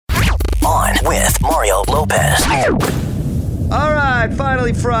with Mario Lopez. All right,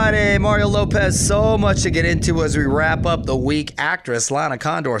 finally Friday. Mario Lopez, so much to get into as we wrap up the week. Actress Lana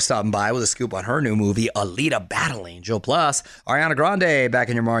Condor stopping by with a scoop on her new movie, Alita Battle Angel. Plus, Ariana Grande back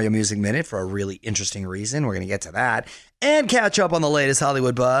in your Mario Music Minute for a really interesting reason. We're going to get to that and catch up on the latest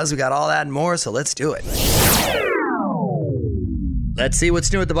Hollywood buzz. We got all that and more, so let's do it. Let's see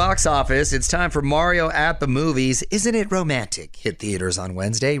what's new at the box office. It's time for Mario at the Movies. Isn't It Romantic? Hit theaters on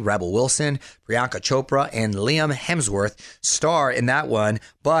Wednesday. Rebel Wilson, Priyanka Chopra, and Liam Hemsworth star in that one.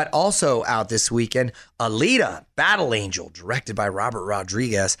 But also out this weekend, Alita Battle Angel, directed by Robert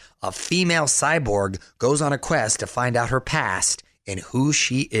Rodriguez. A female cyborg goes on a quest to find out her past and who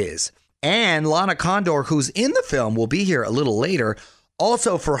she is. And Lana Condor, who's in the film, will be here a little later.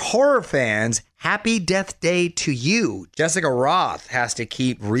 Also, for horror fans, Happy Death Day to You. Jessica Roth has to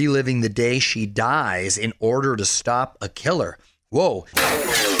keep reliving the day she dies in order to stop a killer. Whoa.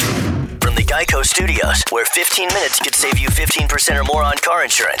 From the Geico Studios, where 15 minutes could save you 15% or more on car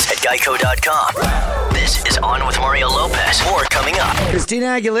insurance at geico.com. This is On with Mario Lopez. More coming up. Christina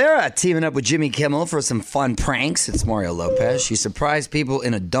Aguilera teaming up with Jimmy Kimmel for some fun pranks. It's Mario Lopez. She surprised people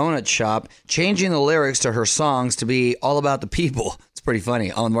in a donut shop, changing the lyrics to her songs to be all about the people. It's pretty funny.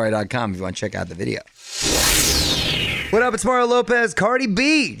 OnWithMario.com if you want to check out the video. What up? It's Mario Lopez. Cardi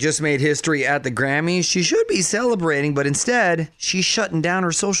B just made history at the Grammys. She should be celebrating, but instead, she's shutting down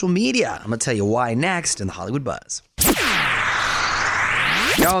her social media. I'm going to tell you why next in the Hollywood Buzz.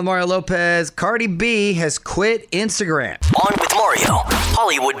 Now with Mario Lopez, Cardi B has quit Instagram. On with Mario,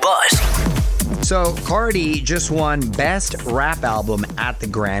 Hollywood Buzz. So Cardi just won Best Rap Album at the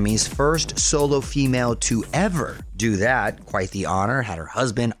Grammys, first solo female to ever do that. Quite the honor. Had her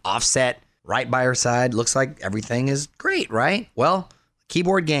husband, Offset, right by her side. Looks like everything is great, right? Well,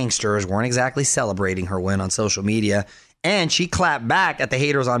 keyboard gangsters weren't exactly celebrating her win on social media, and she clapped back at the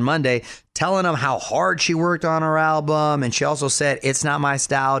haters on Monday, telling them how hard she worked on her album. And she also said, it's not my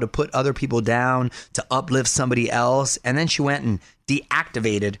style to put other people down, to uplift somebody else. And then she went and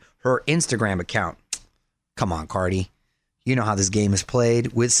deactivated her Instagram account. Come on, Cardi. You know how this game is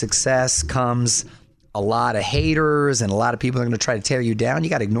played. With success comes a lot of haters, and a lot of people are going to try to tear you down.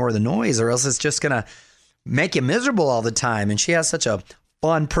 You got to ignore the noise, or else it's just going to make you miserable all the time. And she has such a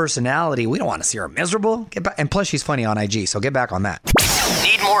fun personality. We don't want to see her miserable. Get back. And plus, she's funny on IG, so get back on that.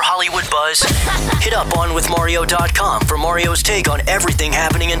 Need more Hollywood buzz? Hit up onwithmario.com for Mario's take on everything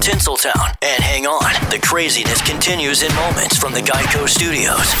happening in Tinseltown. And hang on, the craziness continues in moments from the Geico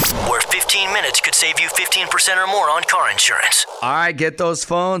Studios, where 15 minutes could save you 15% or more on car insurance. All right, get those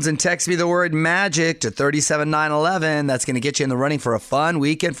phones and text me the word magic to 37911. That's going to get you in the running for a fun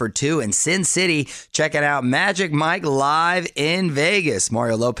weekend for two in Sin City. Checking out Magic Mike live in Vegas.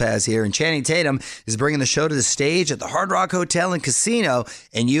 Mario Lopez here, and Channing Tatum is bringing the show to the stage at the Hard Rock Hotel and Casino,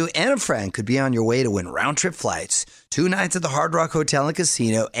 and you and a friend could be on your way to win round-trip flights, 2 nights at the Hard Rock Hotel and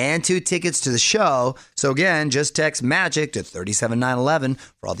Casino, and 2 tickets to the show. So again, just text MAGIC to 37911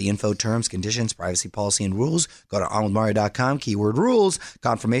 for all the info, terms, conditions, privacy policy, and rules. Go to onwithmario.com, keyword rules.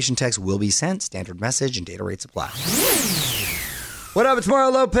 Confirmation text will be sent, standard message, and data rates apply. What up? It's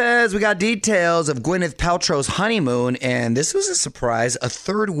Mario Lopez. We got details of Gwyneth Paltrow's honeymoon, and this was a surprise. A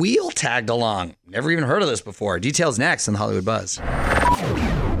third wheel tagged along. Never even heard of this before. Details next on the Hollywood Buzz.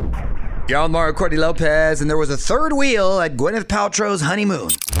 Y'all, Mario Cordy Lopez, and there was a third wheel at Gwyneth Paltrow's honeymoon.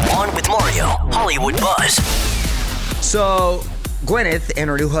 On with Mario, Hollywood Buzz. So, Gwyneth and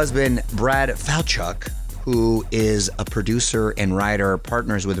her new husband, Brad Falchuk, who is a producer and writer,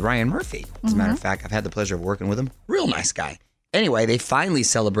 partners with Ryan Murphy. As a matter of fact, I've had the pleasure of working with him. Real nice guy. Anyway, they finally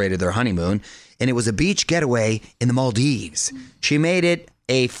celebrated their honeymoon, and it was a beach getaway in the Maldives. She made it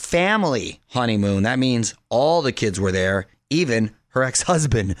a family honeymoon. That means all the kids were there, even her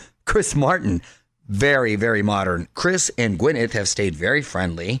ex-husband, Chris Martin. Very, very modern. Chris and Gwyneth have stayed very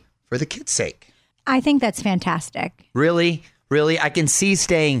friendly for the kids' sake. I think that's fantastic. Really? Really? I can see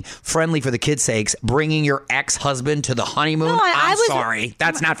staying friendly for the kids' sakes, bringing your ex-husband to the honeymoon. No, I'm sorry.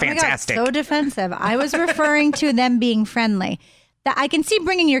 That's not fantastic. So defensive. I was referring to them being friendly. That I can see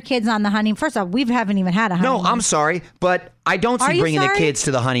bringing your kids on the honeymoon. First off, we haven't even had a honeymoon. No, I'm sorry, but I don't see bringing the kids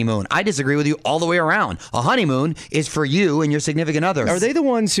to the honeymoon. I disagree with you all the way around. A honeymoon is for you and your significant other. Are they the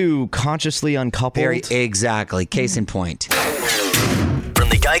ones who consciously uncoupled? Exactly. Case in point. From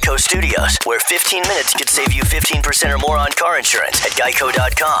the Geico Studios, where 15 minutes could save you 15% or more on car insurance at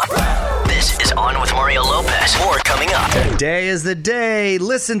geico.com. This is On with Mario Lopez. More coming up. Today is the day.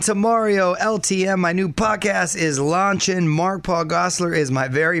 Listen to Mario LTM. My new podcast is launching. Mark Paul Gosselaar is my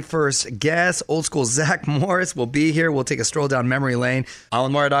very first guest. Old school Zach Morris will be here. We'll take a stroll down memory lane.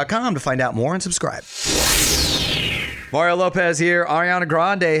 OnWithMario.com to find out more and subscribe. Mario Lopez here. Ariana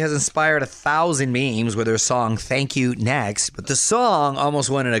Grande has inspired 1,000 memes with her song Thank You Next, but the song almost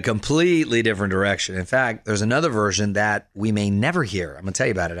went in a completely different direction. In fact, there's another version that we may never hear. I'm going to tell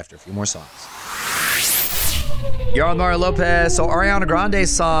you about it after a few more songs. You're on Mario Lopez. So Ariana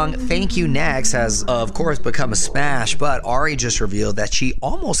Grande's song Thank You Next has, of course, become a smash, but Ari just revealed that she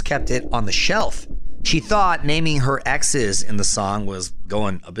almost kept it on the shelf. She thought naming her exes in the song was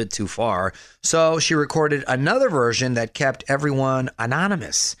going a bit too far, so she recorded another version that kept everyone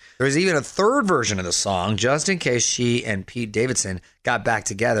anonymous. There was even a third version of the song, just in case she and Pete Davidson got back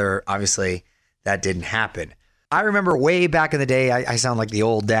together. Obviously, that didn't happen. I remember way back in the day, I sound like the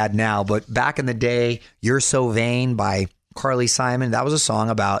old dad now, but back in the day, You're So Vain by Carly Simon, that was a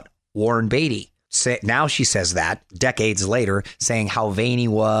song about Warren Beatty. Now she says that decades later, saying how vain he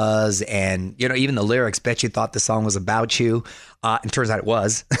was. And, even the lyrics, bet you thought the song was about you. And turns out it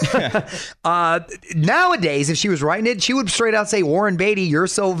was. Nowadays, if she was writing it, she would straight out say, Warren Beatty, you're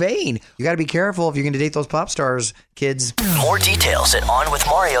so vain. You got to be careful if you're going to date those pop stars, kids. More details at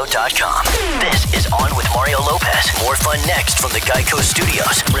OnWithMario.com. This is On with Mario Lopez. More fun next from the Geico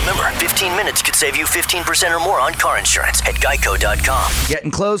Studios. Remember, 15 minutes could save you 15% or more on car insurance at Geico.com. Getting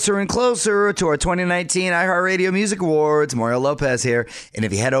closer and closer to our 2019 iHeartRadio Music Awards. Mario Lopez here. And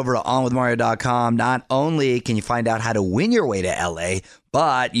if you head over to OnWithMario.com, not only can you find out how to win your way to LA,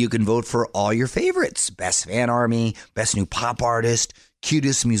 but you can vote for all your favorites. Best fan army, best new pop artist,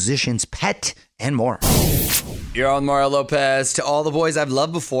 cutest musician's pet, and more. You're on Mario Lopez. To All the Boys I've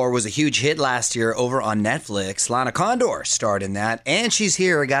Loved Before was a huge hit last year over on Netflix. Lana Condor starred in that, and she's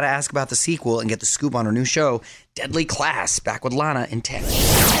here. I got to ask about the sequel and get the scoop on her new show, Deadly Class. Back with Lana in 10.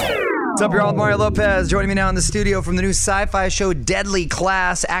 What's up, you're all Mario Lopez. Joining me now in the studio from the new sci-fi show Deadly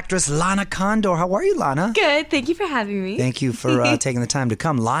Class, actress Lana Condor. How are you, Lana? Good. Thank you for having me. Thank you for taking the time to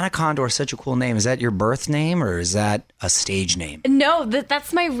come. Lana Condor is such a cool name. Is that your birth name or is that a stage name? No,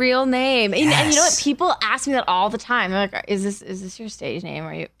 that's my real name. Yes. And you know what? People ask me that all the time. They're like, "Is this your stage name?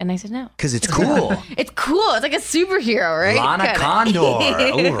 Are you?" And I said, "No." Because it's cool. It's cool. It's like a superhero, right? Lana Condor.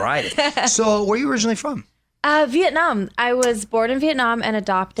 All right. So, where are you originally from? Vietnam. I was born in Vietnam and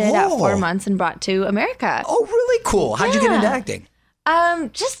adopted at 4 months and brought to America. Oh, really cool. How'd you get into acting?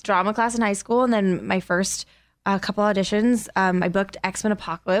 Just drama class in high school, and then my first couple auditions. I booked X-Men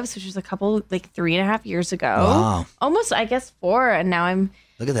Apocalypse, which was 3.5 years ago. Wow. Almost, I guess, 4, and now I'm.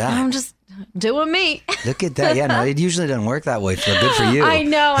 Look at that. I'm just doing me. Look at that. Yeah, no, it usually doesn't work that way. So good for you. I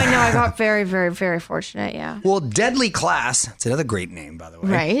know. I got very, very, very fortunate. Yeah. Well, Deadly Class. It's another great name, by the way.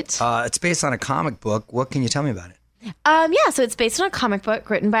 Right. It's based on a comic book. What can you tell me about it? So it's based on a comic book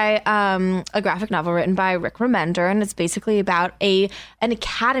written by a graphic novel written by Rick Remender, and it's basically about an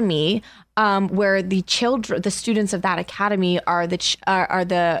academy where the students of that academy are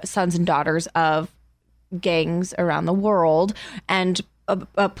the sons and daughters of gangs around the world and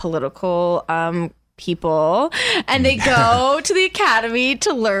political people, and they go to the academy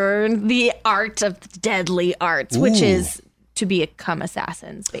to learn the art of the deadly arts, which is to become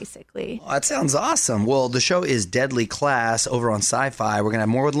assassins, basically. That sounds awesome. Well, the show is Deadly Class over on Sci-Fi. We're going to have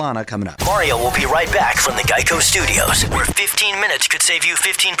more with Lana coming up. Mario will be right back from the Geico Studios, where 15 minutes could save you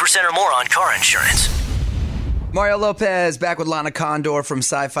 15% or more on car insurance. Mario Lopez back with Lana Condor from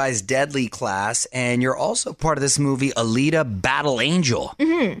Sci-Fi's Deadly Class, and you're also part of this movie, Alita Battle Angel.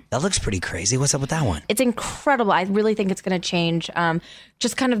 Mm-hmm. That looks pretty crazy. What's up with that one? It's incredible. I really think it's going to change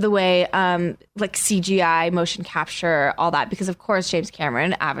just kind of the way like CGI, motion capture, all that, because of course James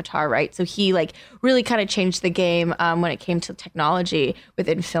Cameron, Avatar, right? So he really kind of changed the game when it came to technology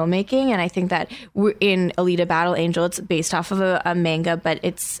within filmmaking, and I think that in Alita Battle Angel, it's based off of a manga, but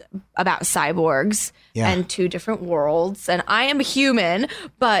it's about cyborgs. Yeah. And 2 different worlds. And I am a human,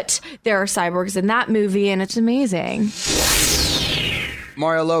 but there are cyborgs in that movie, and it's amazing.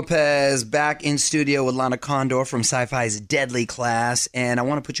 Mario Lopez back in studio with Lana Condor from Sci-Fi's Deadly Class. And I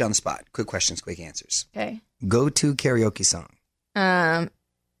want to put you on the spot. Quick questions, quick answers. Okay. Go-to karaoke song.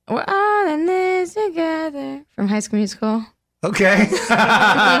 We're all in this together. From High School Musical. Okay.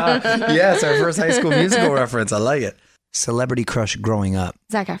 Yes, our first High School Musical reference. I like it. Celebrity crush growing up.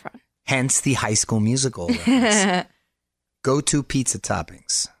 Zac Efron. Hence the High School Musical reference. Go-to pizza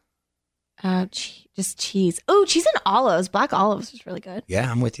toppings. Just cheese. Oh, cheese and olives. Black olives was really good.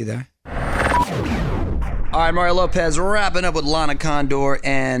 Yeah, I'm with you there. All right, Mario Lopez, wrapping up with Lana Condor,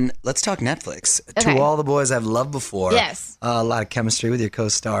 and let's talk Netflix. Okay. To All the Boys I've Loved Before. Yes. A lot of chemistry with your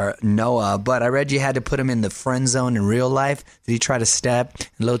co-star, Noah, but I read you had to put him in the friend zone in real life. Did he try to step?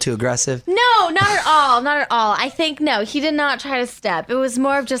 A little too aggressive? No, No, not at all. Not at all. I think, no, he did not try to step. It was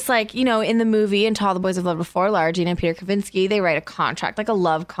more of just like, in the movie In To All the Boys I've Loved Before, Lara Jean and Peter Kavinsky, they write a contract, like a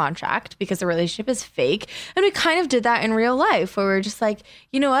love contract, because the relationship is fake. And we kind of did that in real life, where we're just like,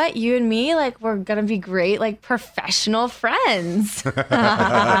 you know what? You and me, like, we're going to be great, like, professional friends.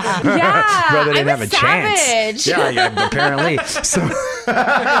 Yeah. Brother didn't I'm have a chance. savage. Yeah, apparently. So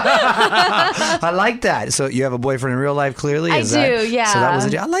I like that. So you have a boyfriend in real life, clearly? I do, yeah. So that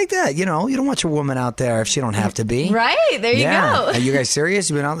was I like that. You don't want your woman out there if she don't have to be. Right. There you go. Are you guys serious?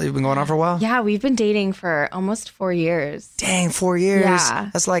 You've been going on for a while? Yeah, we've been dating for almost 4 years. Dang, 4 years. Yeah.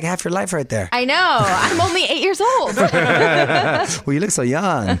 That's like half your life right there. I know. I'm only 8 years old. Well, you look so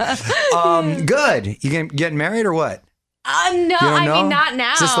young. Good. You getting married or what? No, I mean, not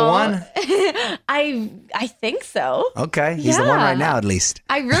now. Is this the one? I think so. Okay. He's the one right now, at least.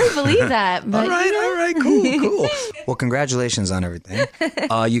 I really believe that. But, All right. Cool. Well, congratulations on everything.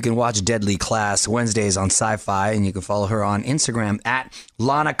 You can watch Deadly Class Wednesdays on Sci-Fi, and you can follow her on Instagram at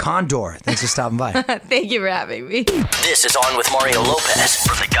Lana Condor. Thanks for stopping by. Thank you for having me. This is On with Mario Lopez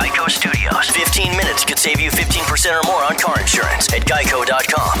from the Geico Studios. 15 minutes could save you 15% or more on car insurance at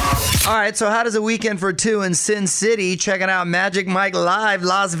geico.com. All right, so how does a weekend for two in Sin City checking out Magic Mike Live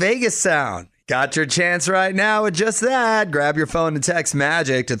Las Vegas sound? Got your chance right now with just that. Grab your phone and text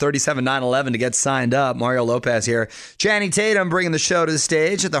MAGIC to 37911 to get signed up. Mario Lopez here. Channing Tatum bringing the show to the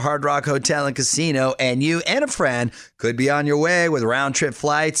stage at the Hard Rock Hotel and Casino. And you and a friend could be on your way with round-trip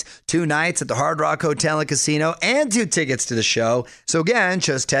flights, 2 nights at the Hard Rock Hotel and Casino, and 2 tickets to the show. So again,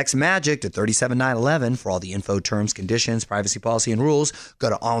 just text MAGIC to 37911 for all the info, terms, conditions, privacy policy, and rules. Go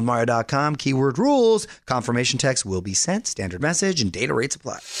to onwithmario.com, keyword rules. Confirmation text will be sent. Standard message and data rates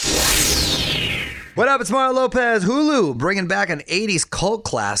apply. What up? It's Mario Lopez. Hulu bringing back an 80s cult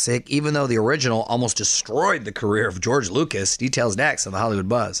classic, even though the original almost destroyed the career of George Lucas. Details next on the Hollywood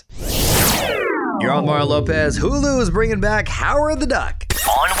Buzz. You're on Mario Lopez. Hulu is bringing back Howard the Duck.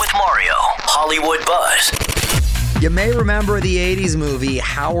 On with Mario, Hollywood Buzz. You may remember the 80s movie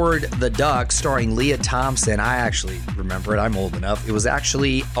Howard the Duck starring Leah Thompson. I actually remember it. I'm old enough. It was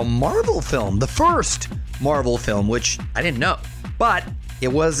actually a Marvel film, the first Marvel film, which I didn't know. But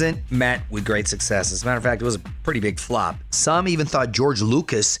it wasn't met with great success. As a matter of fact, it was a pretty big flop. Some even thought George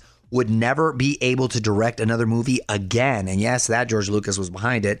Lucas would never be able to direct another movie again. And yes, that George Lucas was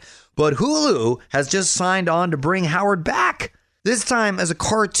behind it. But Hulu has just signed on to bring Howard back, this time as a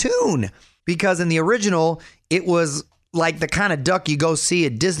cartoon. Because in the original, it was like the kind of duck you go see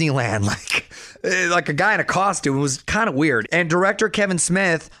at Disneyland, like a guy in a costume. It was kind of weird. And director Kevin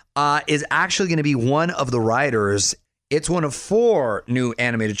Smith is actually going to be one of the writers. It's one of 4 new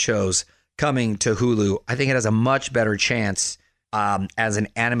animated shows coming to Hulu. I think it has a much better chance as an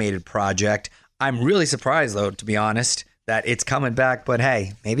animated project. I'm really surprised, though, to be honest, that it's coming back. But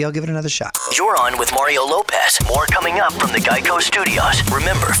hey, maybe I'll give it another shot. You're on with Mario Lopez. More coming up from the Geico Studios.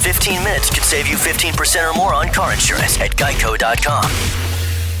 Remember, 15 minutes could save you 15% or more on car insurance at geico.com.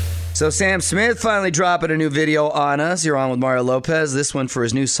 So Sam Smith finally dropping a new video on us. You're on with Mario Lopez. This one for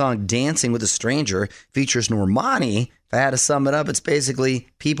his new song, Dancing with a Stranger, features Normani. If I had to sum it up, it's basically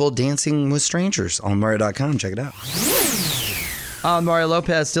people dancing with strangers on Mario.com. Check it out. On Mario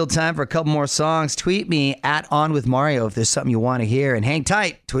Lopez, still time for a couple more songs. Tweet me at On With Mario if there's something you want to hear. And hang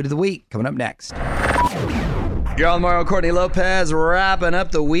tight. Tweet of the week coming up next. You're on Mario Courtney Lopez, wrapping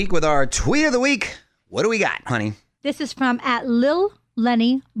up the week with our Tweet of the Week. What do we got, honey? This is from at Lil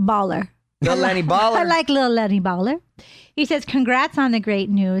Lenny Baller. Lil Lenny Baller? I like Lil Lenny Baller. He says, congrats on the great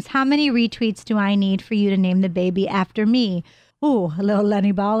news. How many retweets do I need for you to name the baby after me? Ooh, Lil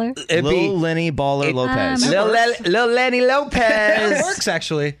Lenny Baller. Lil Lenny Baller Lopez. Lil Lenny Lopez. That works,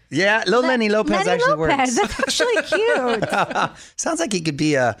 actually. Yeah, Lil Lenny Lopez actually works. That's actually cute. Sounds like he could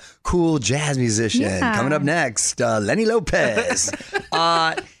be a cool jazz musician. Yeah. Coming up next, Lenny Lopez.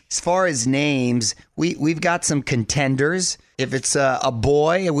 As far as names, we've got some contenders. If it's a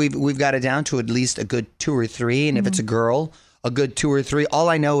boy, we've got it down to at least a good 2 or 3. And if it's a girl, a good 2 or 3. All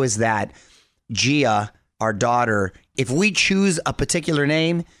I know is that Gia, our daughter, if we choose a particular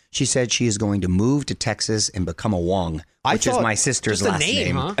name, she said she is going to move to Texas and become a Wong, which is my sister's last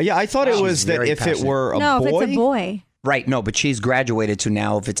name. Huh? Yeah, I thought it was that if it were a boy. If it's a boy. Right, no, but she's graduated to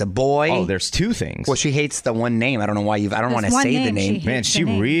now if it's a boy. Oh, there's 2 things. Well, she hates the one name. I don't know why I don't want to one say the name name. Man, she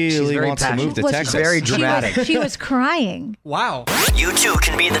the name. really very wants to move to passionate. Texas. Very dramatic. She was crying. Wow. You too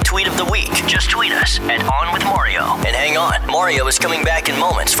can be the tweet of the week. Just tweet us at On With Mario. And hang on, Mario is coming back in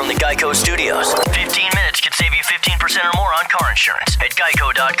moments from the Geico Studios. 15 minutes could save you 15% or more on car insurance at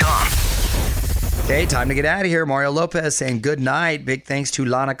geico.com. Okay, time to get out of here. Mario Lopez saying good night. Big thanks to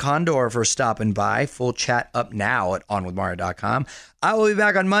Lana Condor for stopping by. Full chat up now at onwithmario.com. I will be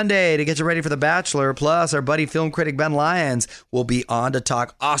back on Monday to get you ready for The Bachelor. Plus, our buddy film critic Ben Lyons will be on to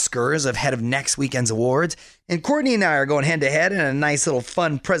talk Oscars ahead of next weekend's awards. And Courtney and I are going head-to-head in a nice little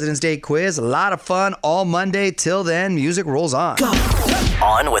fun President's Day quiz. A lot of fun all Monday. Till then, music rolls on.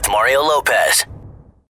 On with Mario Lopez.